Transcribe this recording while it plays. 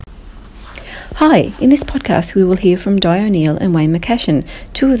Hi, in this podcast we will hear from O'Neil and Wayne McCashen,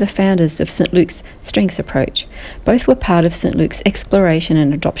 two of the founders of St Luke's Strengths Approach. Both were part of St Luke's exploration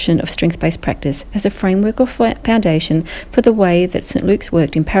and adoption of strength-based practice as a framework or foundation for the way that St Luke's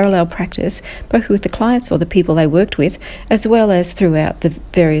worked in parallel practice, both with the clients or the people they worked with, as well as throughout the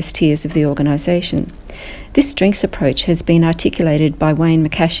various tiers of the organisation. This strengths approach has been articulated by Wayne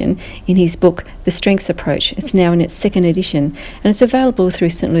McCashen in his book, The Strengths Approach. It's now in its second edition, and it's available through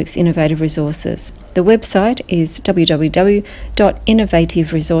St Luke's Innovative Resources. The website is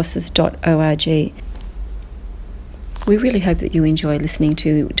www.innovativeresources.org. We really hope that you enjoy listening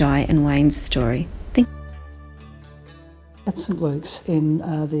to Di and Wayne's story. At St Luke's in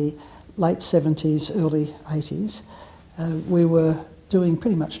the late 70s, early 80s, we were doing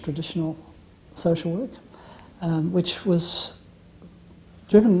pretty much traditional social work, which was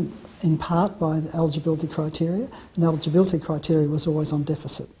driven in part by the eligibility criteria, and eligibility criteria was always on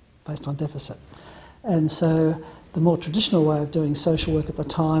deficit, based on deficit. And so the more traditional way of doing social work at the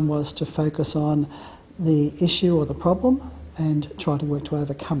time was to focus on the issue or the problem and try to work to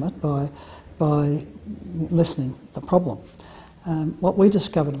overcome it by lessening the problem. What we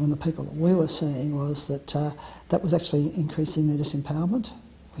discovered when the people that we were seeing was that that was actually increasing their disempowerment,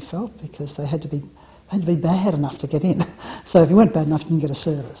 we felt, because they had to be bad enough to get in. So if you weren't bad enough, you didn't get a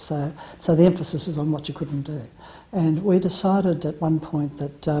service. So the emphasis was on what you couldn't do. And we decided at one point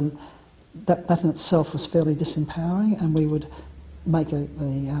that that in itself was fairly disempowering, and we would make a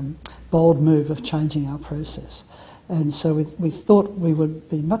bold move of changing our process. And so we thought we would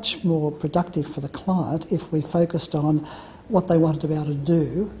be much more productive for the client if we focused on what they wanted to be able to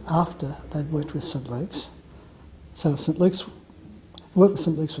do after they'd worked with St Luke's. So if work with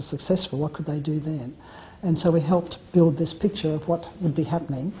St Luke's was successful, what could they do then? And so we helped build this picture of what would be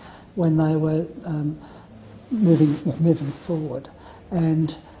happening when they were moving forward.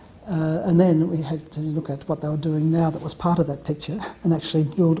 And then we had to look at what they were doing now that was part of that picture and actually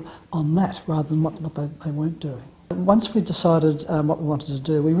build on that rather than what they weren't doing. Once we decided what we wanted to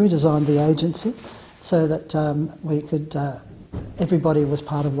do, we redesigned the agency so that we could everybody was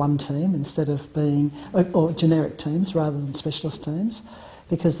part of one team instead of being, or generic teams rather than specialist teams,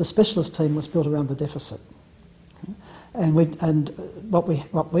 because the specialist team was built around the deficit. And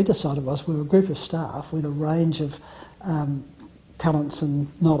what we decided was we were a group of staff with a range of talents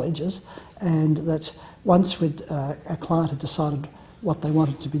and knowledges, and that once our client had decided what they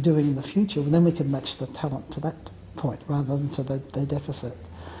wanted to be doing in the future, well, then we could match the talent to that point rather than to their deficit.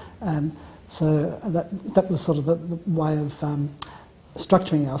 So that was sort of the way of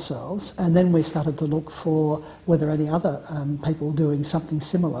structuring ourselves, and then we started to look for whether any other people doing something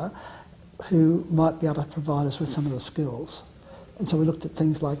similar who might be able to provide us with some of the skills. And so we looked at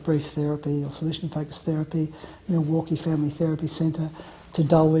things like brief therapy or solution-focused therapy, Milwaukee Family Therapy Centre, to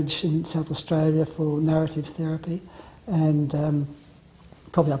Dulwich in South Australia for narrative therapy, and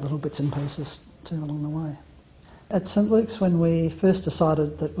probably other little bits and pieces too along the way. At St Luke's, when we first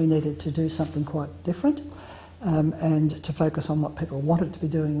decided that we needed to do something quite different and to focus on what people wanted to be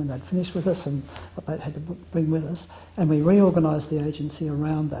doing when they'd finished with us and what they had to bring with us, and we reorganised the agency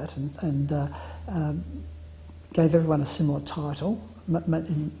around that and gave everyone a similar title.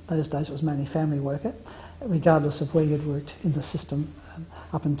 In those days it was mainly family worker, regardless of where you'd worked in the system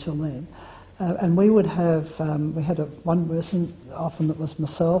up until then. And we would have, we had one person, often it was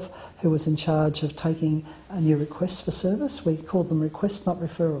myself, who was in charge of taking new requests for service. We called them requests, not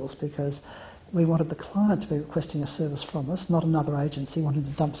referrals, because we wanted the client to be requesting a service from us, not another agency wanting to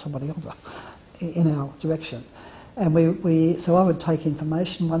dump somebody in our direction. And so I would take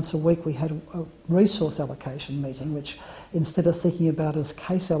information. Once a week we had a resource allocation meeting, which instead of thinking about as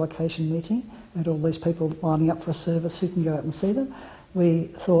case allocation meeting, we had all these people lining up for a service, who can go out and see them. We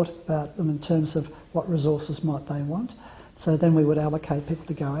thought about them in terms of what resources might they want. So then we would allocate people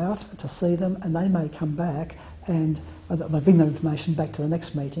to go out to see them, and they may come back and they bring their information back to the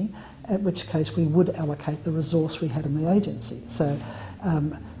next meeting, at which case we would allocate the resource we had in the agency. So,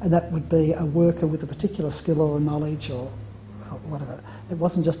 and that would be a worker with a particular skill or knowledge or whatever. It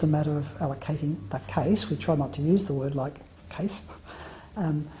wasn't just a matter of allocating the case. We try not to use the word like case.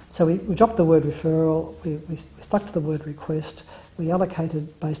 So we dropped the word referral, we stuck to the word request, we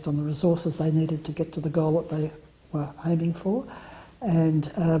allocated based on the resources they needed to get to the goal that they were aiming for, and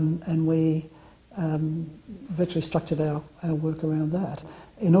we virtually structured our work around that.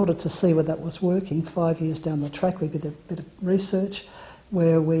 In order to see whether that was working, 5 years down the track we did a bit of research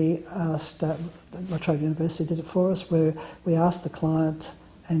where we asked, La Trobe University did it for us, where we asked the client,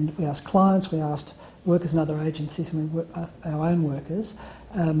 and we asked clients, we asked workers in other agencies, and our own workers,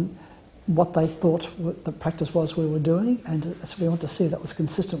 what they thought the practice was we were doing, and so we wanted to see if that was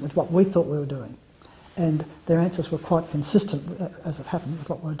consistent with what we thought we were doing. And their answers were quite consistent, as it happened, with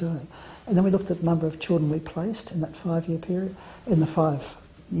what we were doing. And then we looked at the number of children we placed in that 5-year period, in the 5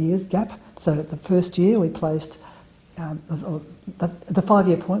 years gap. So at the first year we placed, at the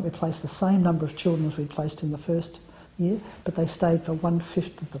 5-year point we placed the same number of children as we placed in the first year, but they stayed for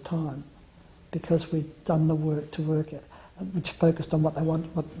 1/5 of the time because we'd done the work to work it, which focused on what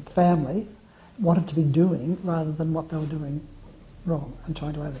the family wanted to be doing rather than what they were doing wrong and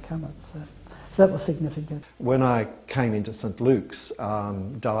trying to overcome it. So that was significant. When I came into St Luke's,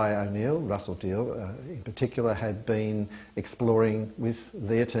 Di O'Neil, Russell Deal in particular, had been exploring with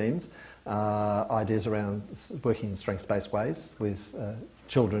their teams ideas around working in strengths-based ways with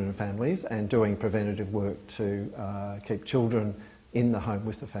children and families, and doing preventative work to keep children in the home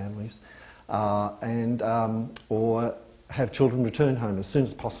with the families, or have children return home as soon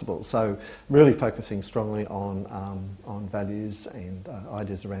as possible. So really focusing strongly on values and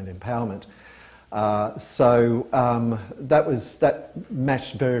ideas around empowerment. That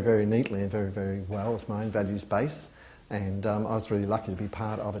matched very, very neatly and very, very well with my own values base. And I was really lucky to be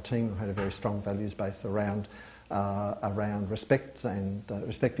part of a team who had a very strong values base around respect and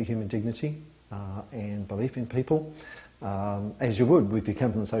respect for human dignity and belief in people. As you would, if you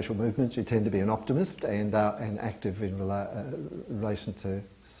come from the social movements, you tend to be an optimist and active in relation to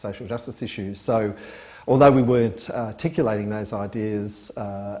social justice issues. So, although we weren't articulating those ideas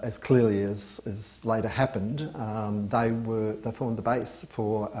as clearly as later happened, they formed the base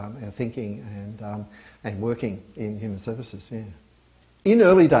for our thinking and working in human services. Yeah. In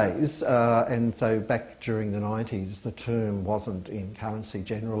early days, and so back during the 90s, the term wasn't in currency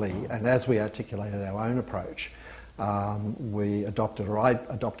generally, and as we articulated our own approach, I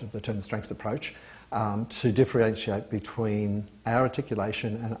adopted the term strengths approach to differentiate between our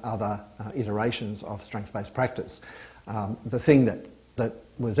articulation and other iterations of strengths-based practice. The thing that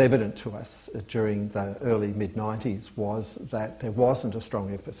was evident to us during the early mid-90s was that there wasn't a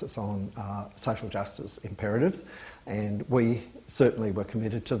strong emphasis on social justice imperatives, and we certainly were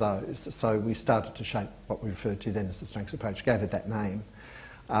committed to those. So we started to shape what we referred to then as the strengths approach, gave it that name,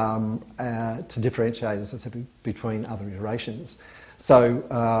 to differentiate, as I said, between other iterations. So,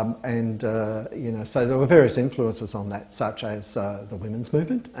 so there were various influences on that, such as the women's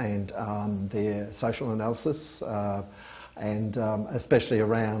movement and their social analysis, and especially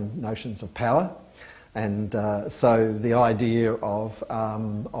around notions of power. And so the idea of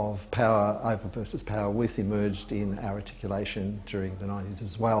power over versus power with emerged in our articulation during the 90s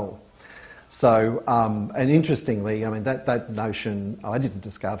as well. So, and interestingly, I mean, that notion I didn't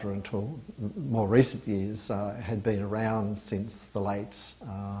discover until more recent years, had been around since the late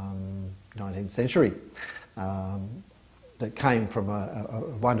 19th century. That came from a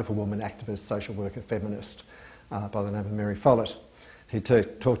wonderful woman activist, social worker, feminist by the name of Mary Follett, who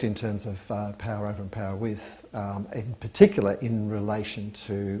talked in terms of power over and power with, in particular in relation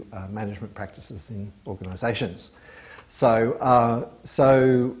to management practices in organisations. So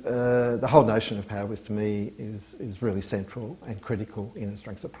the whole notion of power with, to me, is really central and critical in a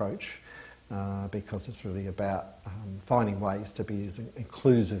strengths approach, because it's really about finding ways to be as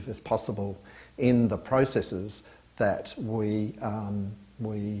inclusive as possible in the processes that we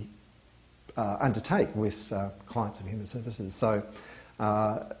undertake with clients of human services. So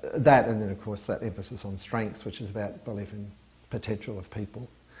that, and then of course that emphasis on strengths, which is about belief in potential of people.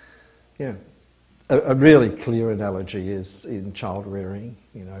 Yeah. A really clear analogy is in child rearing.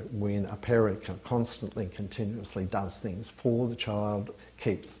 You know, when a parent constantly, continuously does things for the child,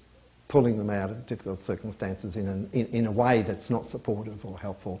 keeps pulling them out of difficult circumstances in a way that's not supportive or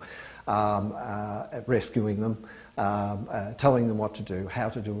helpful, rescuing them, telling them what to do, how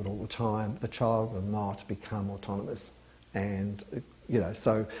to do it all the time, the child will not become autonomous. And,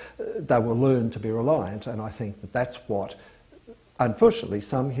 so they will learn to be reliant, and I think that that's what, unfortunately,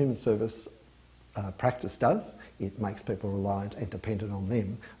 some human service practice does. It makes people reliant and dependent on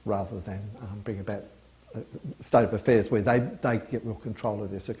them rather than bring about a state of affairs where they get real control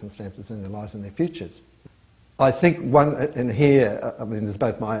of their circumstances and their lives and their futures. I think and here, I mean, there's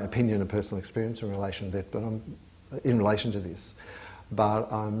both my opinion and personal experience in relation to that,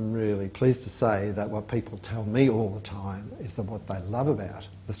 but I'm really pleased to say that what people tell me all the time is that what they love about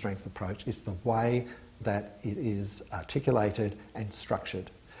the strengths approach is the way that it is articulated and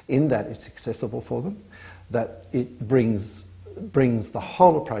structured, in that it's accessible for them, that it brings the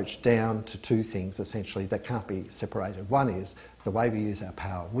whole approach down to two things, essentially, that can't be separated. One is the way we use our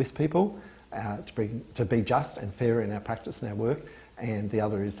power with people to be just and fair in our practice and our work, and the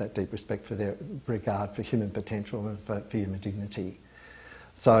other is that deep respect for their regard for human potential and for human dignity.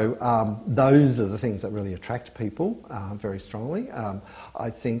 So those are the things that really attract people very strongly. I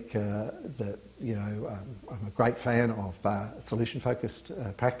think that, you know, I'm a great fan of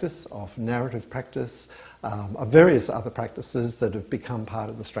solution-focused practice, of narrative practice, of various other practices that have become part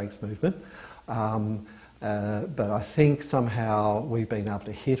of the strengths movement. But I think somehow we've been able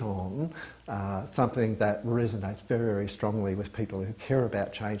to hit on something that resonates very, very strongly with people who care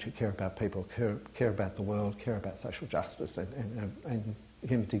about change, who care about people, care about the world, care about social justice and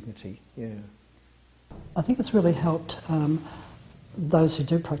human dignity. Yeah. I think it's really helped those who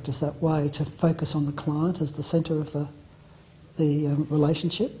do practice that way to focus on the client as the centre of the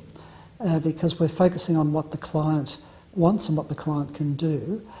relationship, because we're focusing on what the client wants and what the client can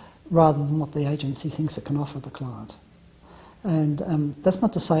do, rather than what the agency thinks it can offer the client. And that's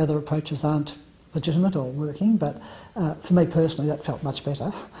not to say other approaches aren't legitimate or working, but for me personally that felt much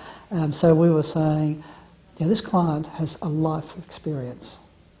better. So we were saying, yeah, this client has a life of experience.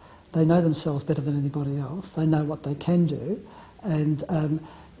 They know themselves better than anybody else. They know what they can do, and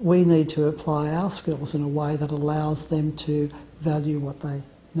we need to apply our skills in a way that allows them to value what they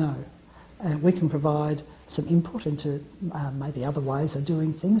know. And we can provide some input into maybe other ways of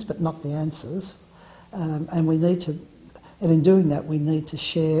doing things, but not the answers. And we need to, and in doing that, we need to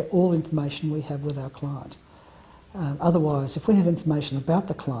share all information we have with our client. Otherwise, if we have information about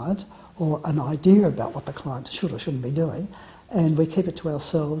the client or an idea about what the client should or shouldn't be doing, and we keep it to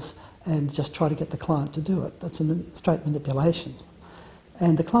ourselves and just try to get the client to do it, that's a straight manipulation.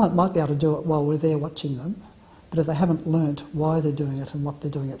 And the client might be able to do it while we're there watching them, but if they haven't learnt why they're doing it and what they're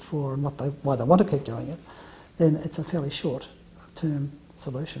doing it for and why they want to keep doing it, then it's a fairly short-term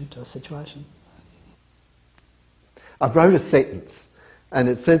solution to a situation. I wrote a sentence, and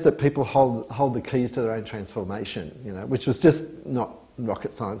it says that people hold the keys to their own transformation, you know, which was just not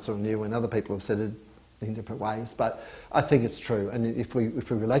rocket science or new, and other people have said it in different ways, but I think it's true. And if we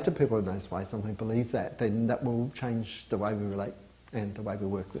relate to people in those ways and we believe that, then that will change the way we relate and the way we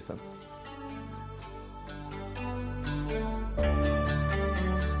work with them.